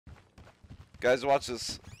Guys, watch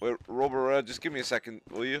this. Wait, Robert, just give me a second,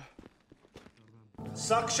 will you?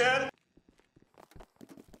 Suction.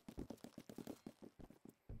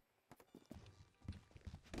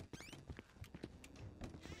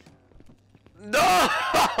 No!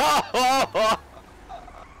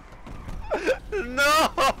 No!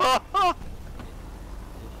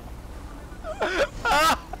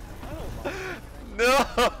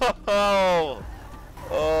 No!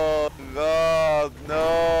 Oh God,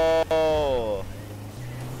 no!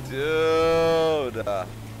 Dude!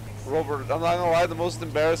 Robert, I'm not gonna lie, the most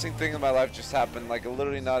embarrassing thing in my life just happened, like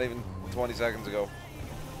literally not even 20 seconds ago.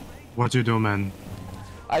 What you do, man?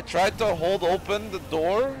 I tried to hold open the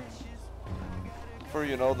door for,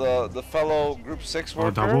 you know, the fellow Group 6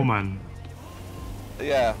 worker. Oh, the woman.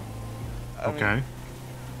 Yeah. Okay.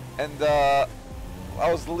 And I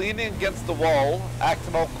was leaning against the wall,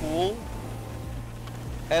 acting all cool,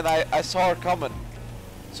 and I saw her coming.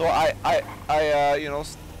 So I you know,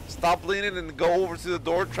 stop leaning and go over to the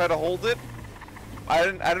door, try to hold it. I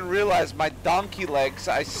didn't realize my donkey legs.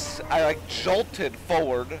 I like jolted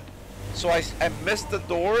forward, so I missed the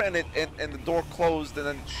door, and the door closed, and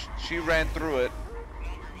then she ran through it.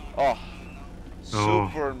 Oh,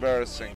 super embarrassing.